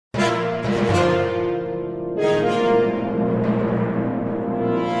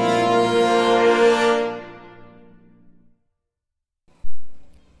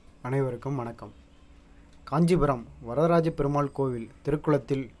அனைவருக்கும் வணக்கம். காஞ்சிபுரம் வரதராஜ பெருமாள் கோவில்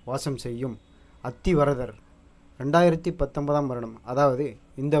திருக்குளத்தில் வாசம் செய்யும் அத்தி வரதர் 2019 வருடம், அதாவது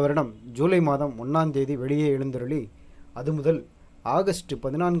இந்த வருடம் ஜூலை மாதம் 1ஆம் தேதி வெளியே எழுந்தருளி அது முதல் ஆகஸ்ட்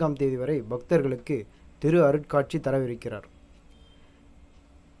 14ஆம் தேதி வரை பக்தர்களுக்கு திரு அருட்காட்சி தரவிருக்கிறார்.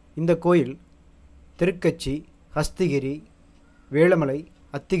 இந்த கோயில் திருக்கச்சி, ஹஸ்திகிரி, வேளமலை,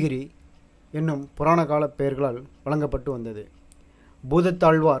 அத்திகிரி என்னும் புராண கால பெயர்களால் வழங்கப்பட்டு வந்தது.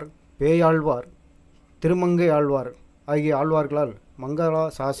 பூதத்தாழ்வார், பேயாழ்வார், திருமங்கை ஆழ்வார் ஆகிய ஆழ்வார்களால் மங்களா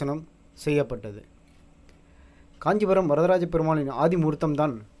சாசனம் செய்யப்பட்டது. காஞ்சிபுரம் வரதராஜ பெருமாளின்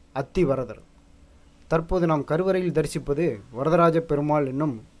ஆதிமூர்த்தம்தான் அத்தி வரதர். தற்போது நாம் கருவறையில் தரிசிப்பது வரதராஜ பெருமாள்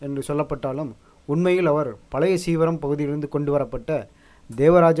என்று சொல்லப்பட்டாலும் உண்மையில் அவர் பழைய சீவரம் பகுதியிலிருந்து கொண்டு வரப்பட்ட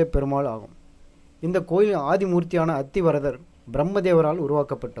தேவராஜ பெருமாள் ஆகும். இந்த கோயிலின் ஆதிமூர்த்தியான அத்தி வரதர் பிரம்மதேவரால்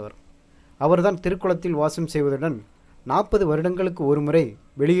உருவாக்கப்பட்டவர். அவர்தான் திருக்குளத்தில் வாசம் செய்வதுடன் 40 வருடங்களுக்கு ஒரு முறை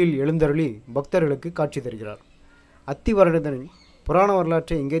வெளியில் எழுந்தருளி பக்தர்களுக்கு காட்சி தருகிறார். அத்தி வரதரின் புராண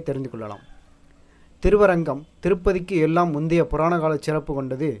வரலாற்றை இங்கே தெரிந்து கொள்ளலாம். திருவரங்கம், திருப்பதிக்கு எல்லாம் முந்தைய புராண கால சிறப்பு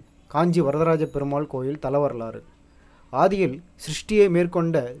கொண்டது காஞ்சி வரதராஜ பெருமாள் கோயில் தலவரலாறு. ஆதியில் சிருஷ்டியை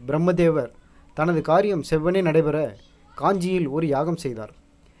மேற்கொண்ட பிரம்மதேவர் தனது காரியம் செவ்வனே நடைபெற காஞ்சியில் ஒரு யாகம் செய்தார்.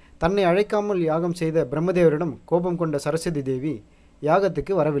 தன்னை அழைக்காமல் யாகம் செய்த பிரம்மதேவரிடம் கோபம் கொண்ட சரஸ்வதி தேவி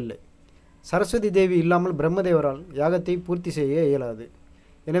யாகத்துக்கு வரவில்லை. சரஸ்வதி தேவி இல்லாமல் பிரம்மதேவரால் யாகத்தை பூர்த்தி செய்ய இயலாது.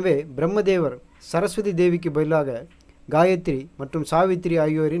 எனவே பிரம்மதேவர் சரஸ்வதி தேவிக்கு பதிலாக காயத்ரி மற்றும் சாவித்திரி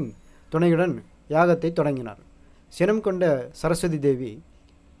ஆகியோரின் துணையுடன் யாகத்தை தொடங்கினார். சினம் கொண்ட சரஸ்வதி தேவி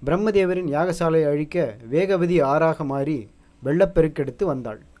பிரம்மதேவரின் யாகசாலையை அழிக்க வேகவதி ஆறாக மாறி வெள்ளப்பெருக்கெடுத்து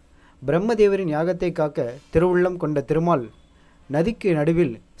வந்தாள். பிரம்மதேவரின் யாகத்தை காக்க திருவுள்ளம் கொண்ட திருமால் நதிக்கு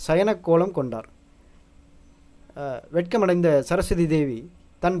நடுவில் சயனக்கோலம் கொண்டார். வெட்கமடைந்த சரஸ்வதி தேவி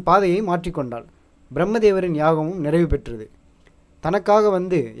தன் பாதையை மாற்றிக்கொண்டாள். பிரம்மதேவரின் யாகமும் நிறைவு பெற்றது. தனக்காக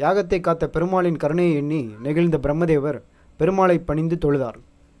வந்து யாகத்தை காத்த பெருமாளின் கருணையை எண்ணி நெகிழ்ந்த பிரம்மதேவர் பெருமாளை பணிந்து தொழுதார்.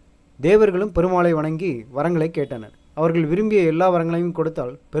 தேவர்களும் பெருமாளை வணங்கி வரங்களை கேட்டனர். அவர்கள் விரும்பிய எல்லா வரங்களையும்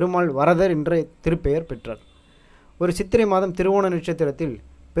கொடுத்தால் பெருமாள் வரதர் என்ற திருப்பெயர் பெற்றார். ஒரு சித்திரை மாதம் திருவோண நட்சத்திரத்தில்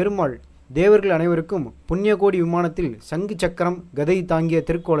பெருமாள் தேவர்கள் அனைவருக்கும் புண்ணியகோடி விமானத்தில் சங்கு சக்கரம் கதை தாங்கிய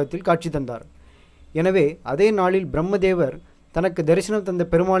திருக்கோலத்தில் காட்சி தந்தார். எனவே அதே நாளில் பிரம்மதேவர் தனக்கு தரிசனம் தந்த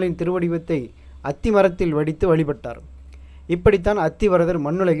பெருமாளின் திருவடிவத்தை அத்தி மரத்தில் வடித்து வழிபட்டார். இப்படித்தான் அத்தி வரதர்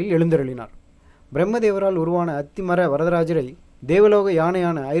மண்ணுலகில் எழுந்தருளினார். பிரம்மதேவரால் உருவான அத்திமர வரதராஜரை தேவலோக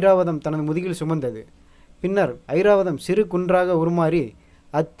யானையான ஐராவதம் தனது முதுகில் சுமந்தது. பின்னர் ஐராவதம் சிறு குன்றாக உருமாறி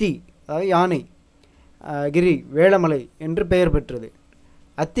அத்தி, யானை, கிரி, வேளமலை என்று பெயர் பெற்றது.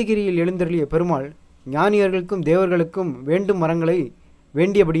 அத்திகிரியில் எழுந்தருளிய பெருமாள் ஞானியர்களுக்கும் தேவர்களுக்கும் வேண்டும் மரங்களை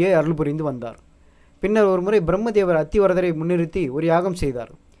வேண்டியபடியே அருள் புரிந்து வந்தார். பின்னர் ஒரு முறை பிரம்மதேவர் அத்திவரதரை முன்னிறுத்தி ஒரு யாகம்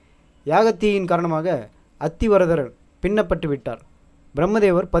செய்தார். யாகத்தீயின் காரணமாக அத்திவரதர் பின்னப்பட்டு விட்டார்.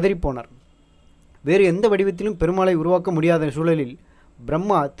 பிரம்மதேவர் பதறிப்போனார். வேறு எந்த வடிவத்திலும் பெருமாளை உருவாக்க முடியாத சூழலில்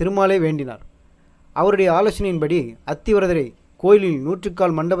பிரம்மா திருமாலை வேண்டினார். அவருடைய ஆலோசனையின்படி அத்திவரதரை கோயிலில்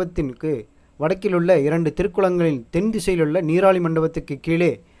 100 மண்டபத்திற்கு வடக்கிலுள்ள 2 திருக்குளங்களில் தென் திசையிலுள்ள நீராளி மண்டபத்துக்கு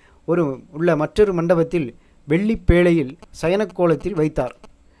கீழே உள்ள மற்றொரு மண்டபத்தில் வெள்ளிப்பேழையில் சயனக்கோலத்தில் வைத்தார்.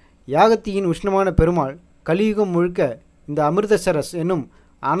 யாகத்தியின் உஷ்ணமான பெருமாள் கலியுகம் முழுக்க இந்த அமிர்தசரஸ் என்னும்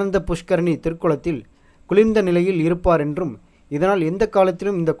ஆனந்த புஷ்கரணி திருக்குளத்தில் குளிர்ந்த நிலையில் இருப்பார் என்றும் இதனால் எந்த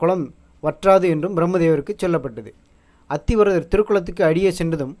காலத்திலும் இந்த குளம் வற்றாது என்றும் பிரம்மதேவருக்கு சொல்லப்பட்டது. அத்திவரதர் திருக்குளத்துக்கு அடியே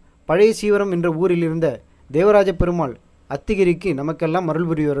சென்றதும் பழைய சீவரம் என்ற ஊரில் இருந்த தேவராஜ பெருமாள் அத்திகிரிக்கு நமக்கெல்லாம் அருள்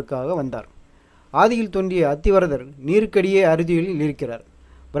புரிவதற்காக வந்தார். ஆதியில் தோன்றிய அத்திவரதர் நீருக்கடியே அறுதியில் இருக்கிறார்.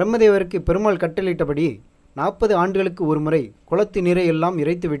 பிரம்மதேவருக்கு பெருமாள் கட்டளையிட்டபடி 40 ஆண்டுகளுக்கு ஒரு முறை குளத்து நீரை எல்லாம்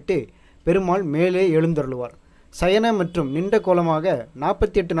இறைத்துவிட்டு பெருமாள் மேலே எழுந்தருளுவார். சயன மற்றும் நின்ற கோலமாக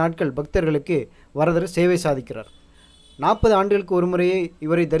 48 நாட்கள் பக்தர்களுக்கு வரதர் சேவை சாதிக்கிறார். 40 ஆண்டுகளுக்கு ஒரு முறையே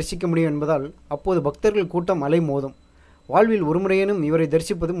இவரை தரிசிக்க முடியும் என்பதால் அப்போது பக்தர்கள் கூட்டம் அலை மோதும். வாழ்வில் ஒரு முறையேனும் இவரை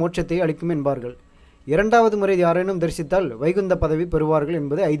தரிசிப்பது மோட்சத்தை அளிக்கும் என்பார்கள். 2வது முறை யாரேனும் தரிசித்தால் வைகுந்த பதவி பெறுவார்கள்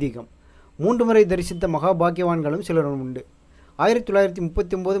என்பது ஐதீகம். 3 முறை தரிசித்த மகாபாக்கியவான்களும் சிலரும் உண்டு.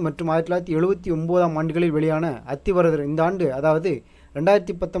 1939 மற்றும் 1979 ஆண்டுகளில் வெளியான அத்திவரதர் இந்த ஆண்டு, அதாவது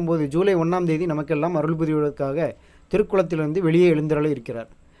 2019 ஜூலை 1ஆம் தேதி நமக்கெல்லாம் அருள் புரிவதற்காக திருக்குளத்திலிருந்து வெளியே எழுந்தருள இருக்கிறார்.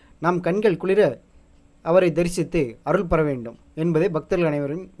 நாம் கண்கள் குளிர அவரை தரிசித்து அருள் பெற வேண்டும் என்பதே பக்தர்கள்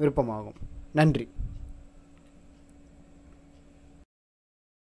அனைவரின் விருப்பமாகும். நன்றி.